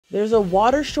There's a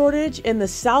water shortage in the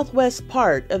southwest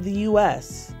part of the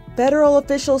U.S. Federal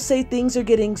officials say things are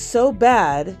getting so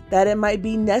bad that it might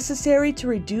be necessary to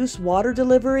reduce water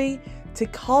delivery to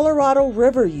Colorado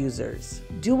River users.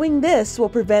 Doing this will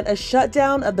prevent a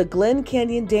shutdown of the Glen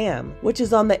Canyon Dam, which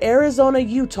is on the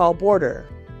Arizona-Utah border.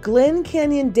 Glen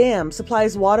Canyon Dam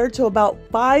supplies water to about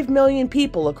 5 million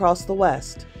people across the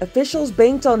West. Officials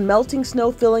banked on melting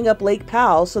snow filling up Lake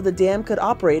Powell so the dam could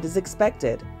operate as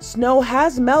expected. Snow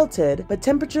has melted, but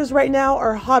temperatures right now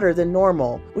are hotter than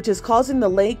normal, which is causing the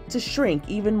lake to shrink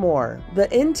even more.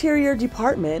 The Interior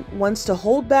Department wants to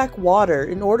hold back water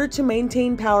in order to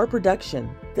maintain power production.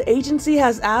 The agency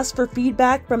has asked for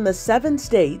feedback from the 7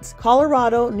 states,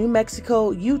 Colorado, New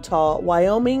Mexico, Utah,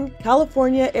 Wyoming,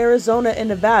 California, Arizona, and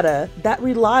Nevada, that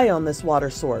rely on this water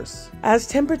source. As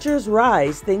temperatures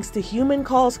rise thanks to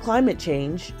human-caused climate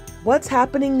change, what's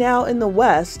happening now in the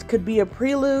West could be a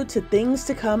prelude to things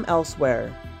to come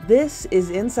elsewhere. This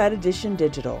is Inside Edition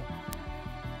Digital.